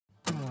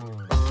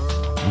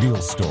Real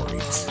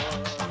stories.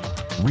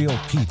 Real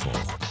people.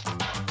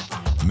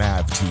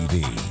 MAV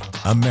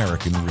TV.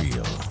 American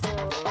Real.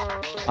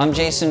 I'm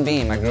Jason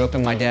Beam. I grew up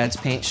in my dad's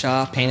paint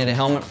shop, painted a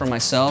helmet for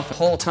myself. The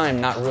whole time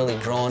not really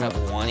growing up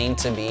wanting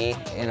to be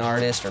an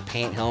artist or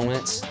paint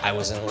helmets. I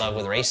was in love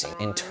with racing.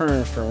 In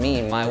turn, for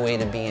me, my way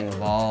to be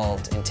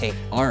involved and take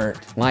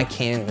art, my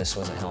canvas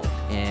was a helmet.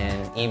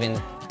 And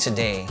even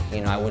today,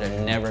 I would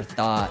have never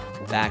thought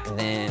back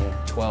then,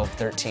 12,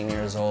 13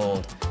 years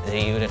old,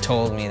 that you would have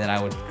told me that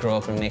I would grow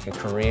up and make a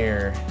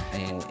career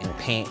and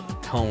paint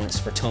helmets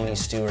for Tony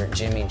Stewart,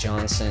 Jimmy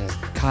Johnson,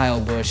 Kyle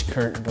Busch,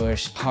 Kurt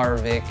Busch,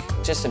 Harvick.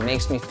 Just it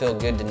makes me feel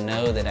good to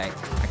know that I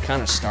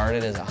kind of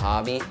started as a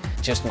hobby.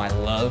 Just my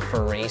love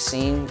for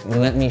racing.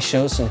 Let me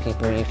show some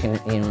people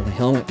the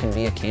helmet can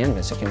be a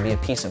canvas, it can be a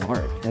piece of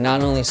art. And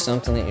not only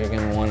something that you're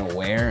gonna wanna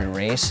wear and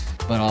race,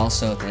 but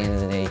also at the end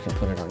of the day, you can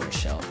put it on your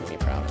shelf and be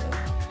proud of it.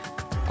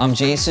 I'm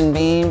Jason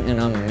Beam,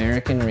 and I'm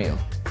American Real.